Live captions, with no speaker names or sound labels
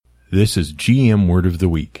This is GM Word of the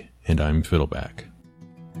Week, and I'm Fiddleback.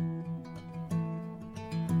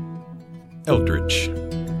 Eldritch.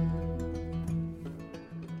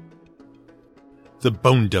 The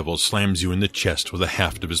Bone Devil slams you in the chest with a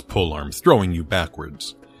haft of his polearm, throwing you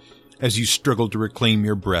backwards. As you struggle to reclaim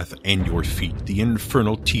your breath and your feet, the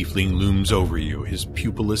infernal tiefling looms over you, his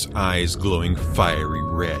pupilless eyes glowing fiery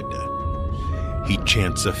red. He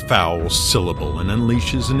chants a foul syllable and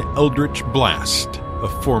unleashes an eldritch blast,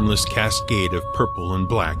 a formless cascade of purple and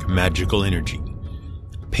black magical energy.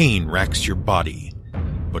 Pain racks your body,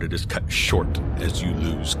 but it is cut short as you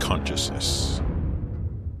lose consciousness.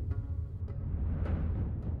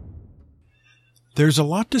 There's a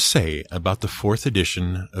lot to say about the 4th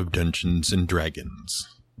edition of Dungeons & Dragons.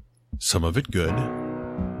 Some of it good,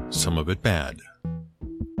 some of it bad.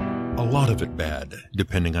 A lot of it bad,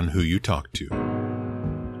 depending on who you talk to.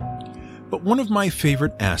 But one of my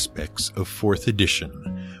favorite aspects of 4th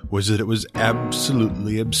edition was that it was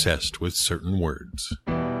absolutely obsessed with certain words.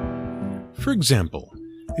 For example,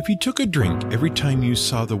 if you took a drink every time you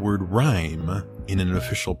saw the word rhyme in an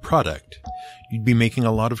official product, you'd be making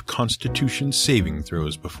a lot of Constitution saving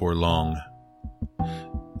throws before long.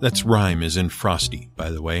 That's rhyme as in frosty, by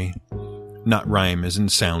the way, not rhyme as in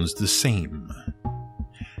sounds the same.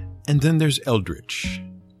 And then there's Eldritch.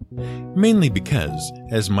 Mainly because,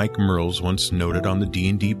 as Mike Merles once noted on the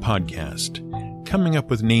D&D podcast, coming up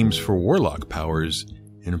with names for warlock powers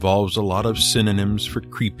involves a lot of synonyms for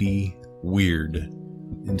creepy, weird,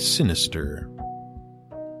 and sinister.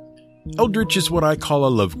 Eldritch is what I call a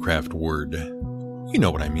Lovecraft word. You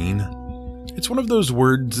know what I mean. It's one of those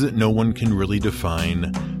words that no one can really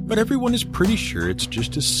define, but everyone is pretty sure it's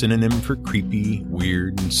just a synonym for creepy,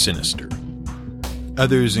 weird, and sinister.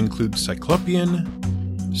 Others include Cyclopean,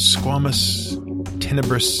 squamous,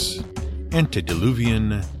 tenebrous,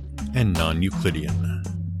 antediluvian, and non-Euclidean.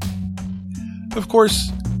 Of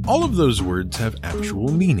course, all of those words have actual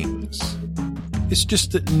meanings. It's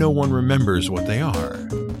just that no one remembers what they are.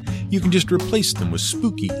 You can just replace them with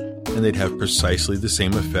spooky, and they'd have precisely the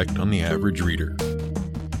same effect on the average reader.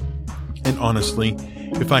 And honestly,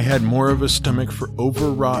 if I had more of a stomach for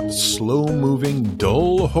overwrought, slow-moving,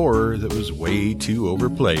 dull horror that was way too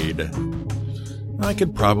overplayed, I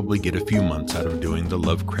could probably get a few months out of doing the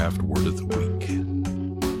Lovecraft Word of the Week.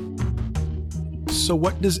 So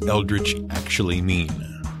what does Eldritch actually mean?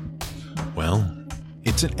 Well,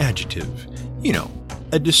 it's an adjective,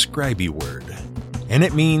 a describe-y word, and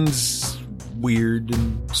it means weird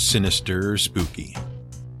and sinister or spooky.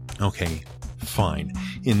 Okay, fine.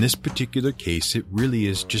 In this particular case, it really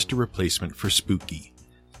is just a replacement for spooky.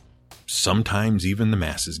 Sometimes even the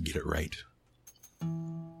masses get it right.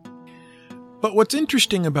 But what's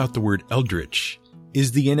interesting about the word Eldritch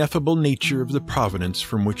is the ineffable nature of the provenance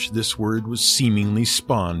from which this word was seemingly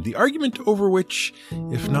spawned, the argument over which,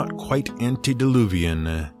 if not quite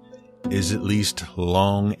antediluvian, is at least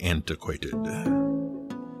long antiquated.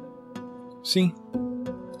 See,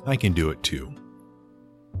 I can do it too.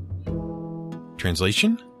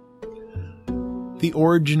 Translation? The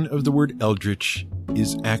origin of the word Eldritch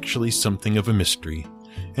is actually something of a mystery,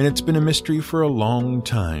 and it's been a mystery for a long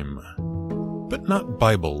time. But not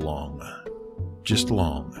Bible long, just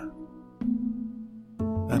long.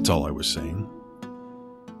 That's all I was saying.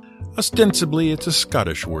 Ostensibly, it's a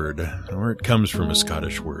Scottish word, or it comes from a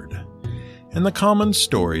Scottish word. And the common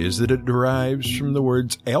story is that it derives from the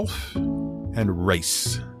words elf and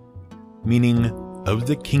rice, meaning of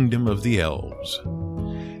the kingdom of the elves.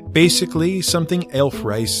 Basically, something elf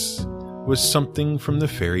rice was something from the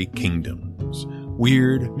fairy kingdoms,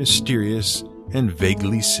 weird, mysterious, and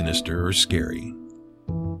vaguely sinister or scary.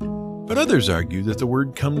 But others argue that the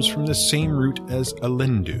word comes from the same root as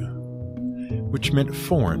alendu, which meant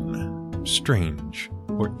foreign, strange,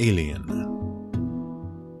 or alien.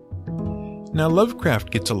 Now,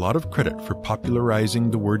 Lovecraft gets a lot of credit for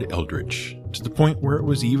popularizing the word Eldritch, to the point where it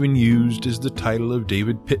was even used as the title of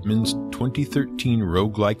David Pittman's 2013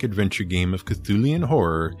 roguelike adventure game of Cthulhian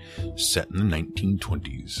horror set in the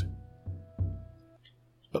 1920s.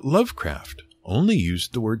 But Lovecraft only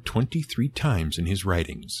used the word 23 times in his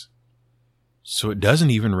writings, so it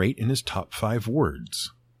doesn't even rate in his top 5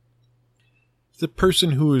 words. The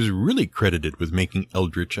person who is really credited with making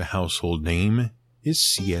Eldritch a household name is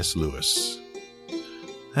C.S. Lewis.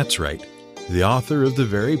 That's right, the author of the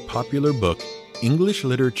very popular book English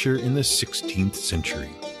Literature in the 16th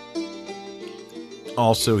Century.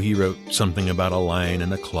 Also, he wrote something about a lion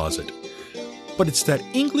in a closet. But it's that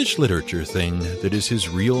English literature thing that is his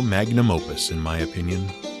real magnum opus, in my opinion.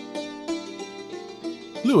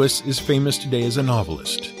 Lewis is famous today as a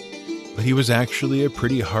novelist, but he was actually a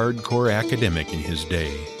pretty hardcore academic in his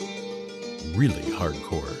day. really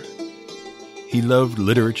hardcore. He loved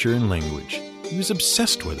literature and language. He was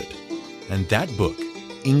obsessed with it. And that book,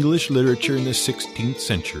 English Literature in the 16th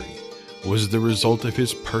Century, was the result of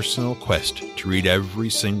his personal quest to read every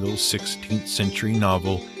single 16th century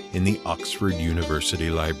novel in the Oxford University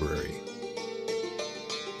Library,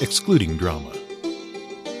 excluding drama.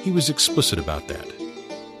 He was explicit about that.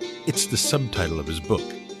 It's the subtitle of his book,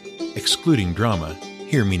 excluding drama,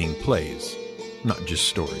 here meaning plays, not just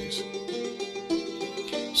stories.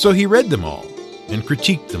 So he read them all and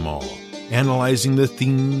critiqued them all, analyzing the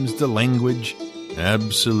themes, the language,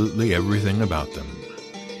 absolutely everything about them.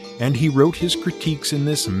 And he wrote his critiques in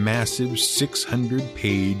this massive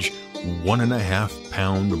 600-page,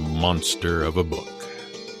 1.5-pound monster of a book.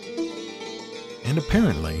 And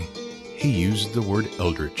apparently, he used the word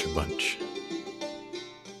eldritch a bunch.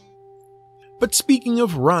 But speaking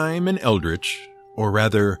of rhyme and eldritch, or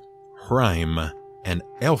rather, rhyme and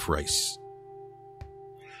Elfreis,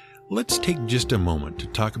 let's take just a moment to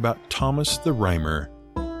talk about Thomas the Rhymer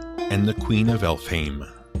and the Queen of Elfhame.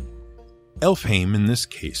 Elfhame in this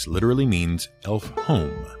case literally means elf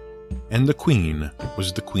home, and the queen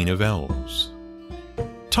was the Queen of Elves.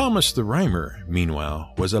 Thomas the Rhymer,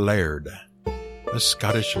 meanwhile, was a laird, a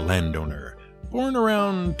Scottish landowner, born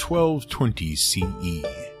around 1220 CE,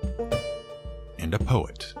 and a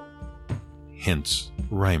poet, hence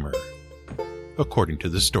rhymer, according to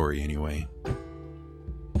the story anyway.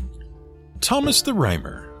 Thomas the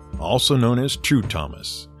Rhymer, also known as True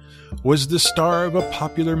Thomas, was the star of a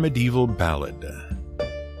popular medieval ballad.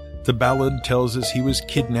 The ballad tells us he was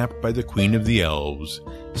kidnapped by the Queen of the Elves,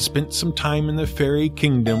 spent some time in the fairy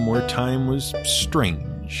kingdom where time was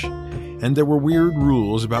strange, and there were weird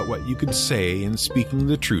rules about what you could say and speaking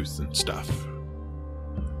the truth and stuff.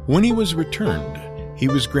 When he was returned, he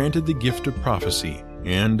was granted the gift of prophecy,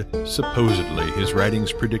 and supposedly his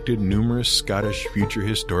writings predicted numerous Scottish future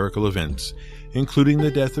historical events, including the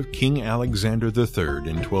death of King Alexander III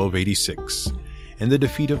in 1286, and the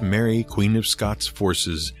defeat of Mary, Queen of Scots'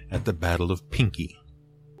 forces at the Battle of Pinkie.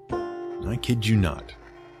 I kid you not.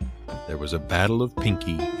 There was a Battle of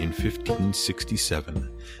Pinkie in 1567.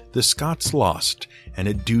 The Scots lost, and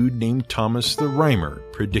a dude named Thomas the Rhymer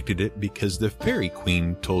predicted it because the Fairy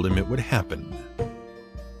Queen told him it would happen.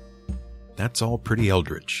 That's all pretty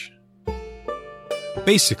eldritch.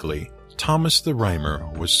 Basically, Thomas the Rhymer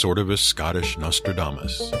was sort of a Scottish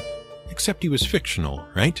Nostradamus. Except he was fictional,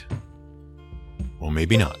 right? Well,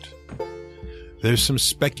 maybe not. There's some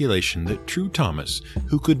speculation that True Thomas,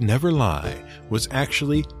 who could never lie, was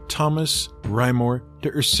actually Thomas Rymor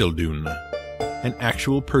de Ercildown, an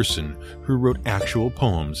actual person who wrote actual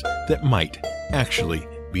poems that might actually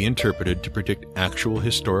be interpreted to predict actual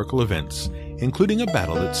historical events, including a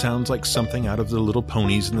battle that sounds like something out of The Little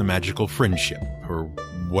Ponies and the Magical Friendship, or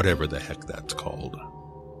whatever the heck that's called.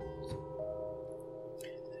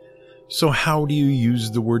 So how do you use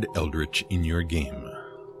the word eldritch in your game?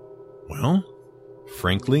 Well,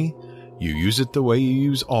 frankly, you use it the way you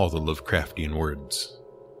use all the Lovecraftian words.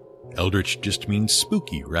 Eldritch just means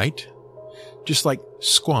spooky, right? Just like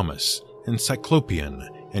squamous and cyclopean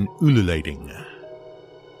and ululating.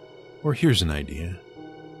 Or here's an idea.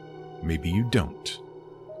 Maybe you don't.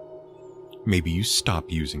 Maybe you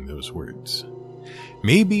stop using those words.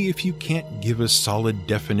 Maybe if you can't give a solid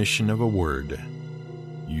definition of a word,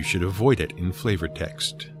 you should avoid it in flavor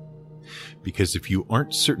text. Because if you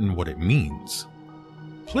aren't certain what it means,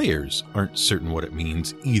 players aren't certain what it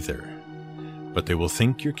means either. But they will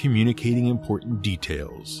think you're communicating important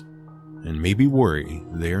details, and maybe worry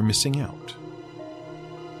they are missing out.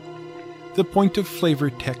 The point of flavor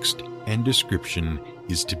text and description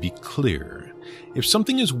is to be clear. If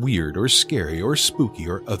something is weird or scary or spooky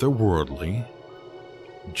or otherworldly,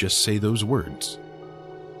 just say those words.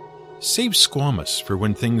 Save squamous for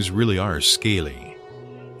when things really are scaly,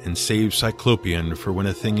 and save cyclopean for when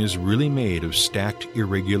a thing is really made of stacked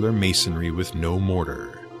irregular masonry with no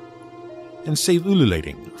mortar. And save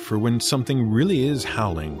ululating for when something really is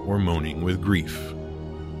howling or moaning with grief.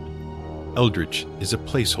 Eldritch is a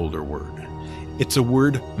placeholder word. It's a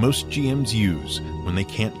word most GMs use when they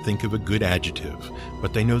can't think of a good adjective,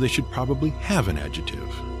 but they know they should probably have an adjective.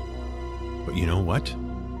 But you know what?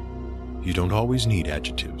 You don't always need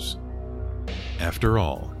adjectives. After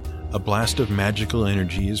all, a blast of magical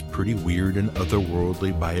energy is pretty weird and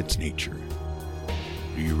otherworldly by its nature.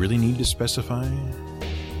 Do you really need to specify?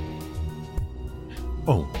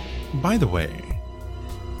 Oh, by the way,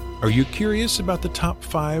 are you curious about the top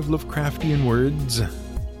 5 Lovecraftian words?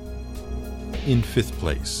 In 5th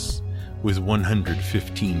place, with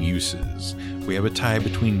 115 uses, we have a tie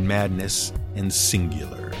between madness and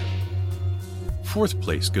singular. Fourth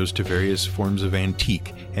place goes to various forms of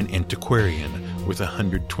antique and antiquarian with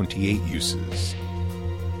 128 uses.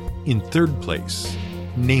 In third place,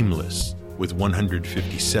 nameless with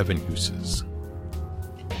 157 uses.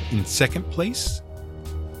 In second place,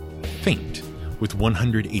 faint with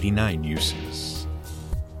 189 uses.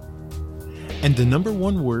 And the number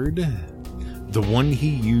one word, the one he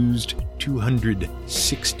used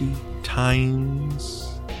 260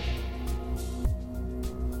 times,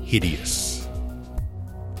 hideous.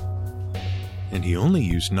 And he only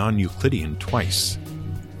used non-Euclidean twice,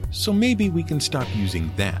 so maybe we can stop using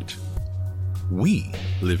that. We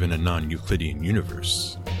live in a non-Euclidean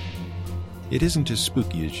universe. It isn't as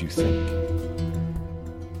spooky as you think.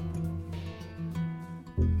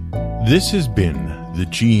 This has been the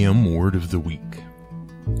GM Word of the Week.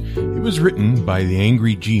 It was written by the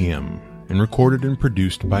Angry GM and recorded and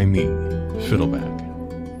produced by me,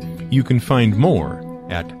 Fiddleback. You can find more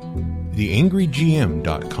at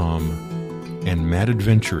theangrygm.com and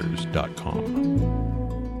madadventurers.com.